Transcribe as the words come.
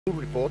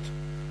report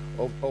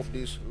of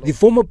this. The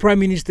former Prime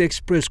Minister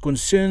expressed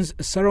concerns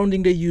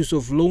surrounding the use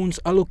of loans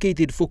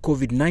allocated for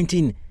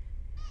COVID-19,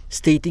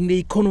 stating the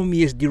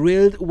economy is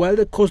derailed while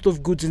the cost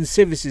of goods and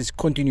services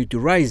continue to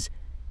rise.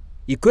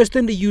 He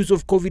questioned the use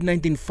of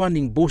COVID-19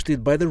 funding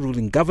boasted by the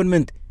ruling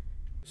government.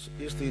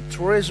 Is the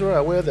Treasurer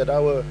aware that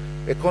our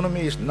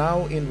economy is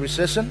now in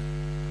recession?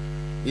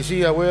 Is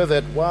he aware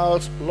that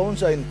whilst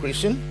loans are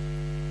increasing,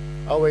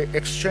 our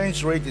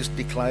exchange rate is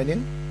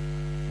declining?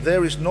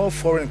 There is no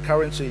foreign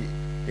currency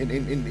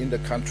in the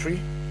country.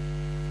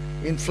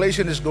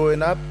 Inflation is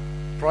going up.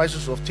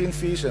 Prices of tin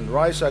fish and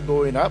rice are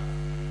going up.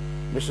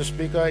 Mr.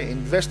 Speaker,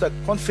 investor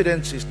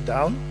confidence is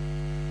down.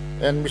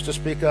 And Mr.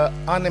 Speaker,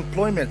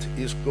 unemployment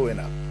is going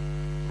up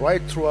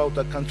right throughout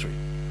the country.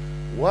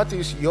 What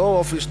is your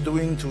office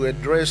doing to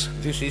address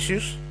these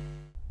issues?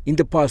 In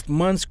the past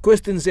months,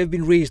 questions have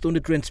been raised on the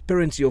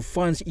transparency of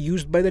funds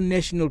used by the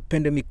National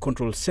Pandemic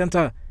Control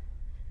Centre.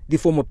 The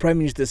former Prime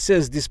Minister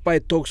says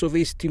despite talks of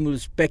a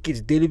stimulus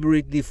package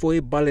deliberately for a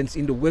balance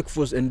in the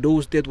workforce and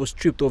those that were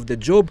stripped of the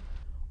job,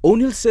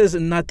 O'Neill says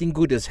nothing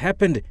good has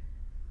happened.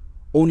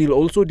 O'Neill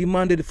also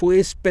demanded for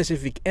a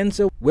specific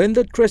answer when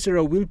the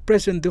Treasurer will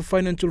present the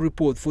financial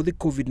report for the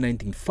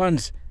COVID-19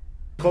 funds.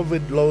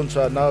 COVID loans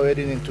are now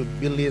heading into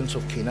billions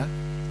of kina,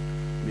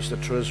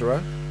 Mr.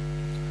 Treasurer.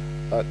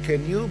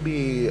 Can you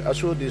be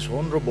assured this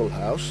Honourable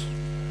House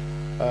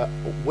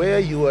where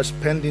you are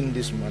spending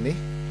this money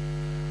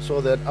so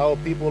that our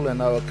people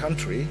and our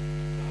country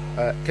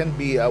can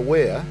be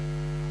aware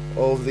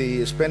of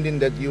the spending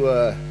that you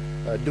are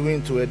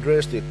doing to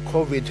address the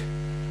COVID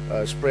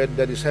spread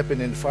that is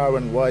happening far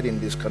and wide in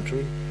this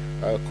country?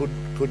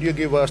 Could you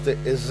give us the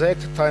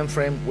exact time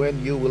frame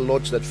when you will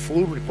launch that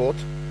full report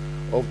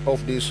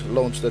of these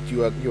loans that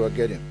you are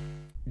getting?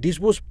 This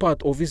was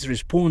part of his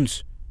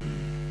response.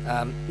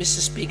 Mr.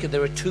 Speaker,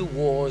 there are two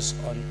wars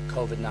on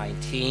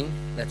COVID-19.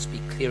 Let's be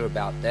clear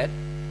about that.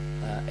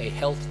 A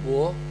health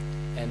war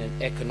and an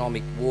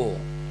economic war.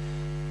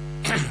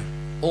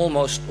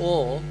 Almost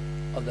all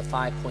of the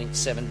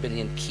 5.7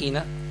 billion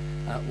kina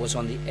was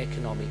on the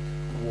economic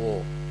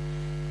war.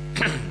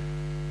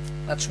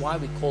 That's why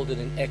we called it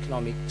an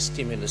economic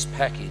stimulus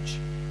package,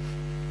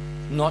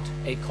 not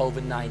a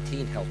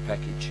COVID-19 health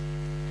package.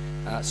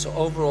 So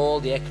overall,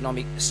 the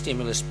economic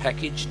stimulus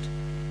package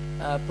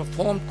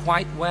performed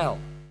quite well.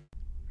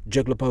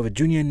 Jagla Power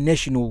Jr.,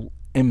 National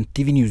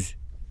EMTV News.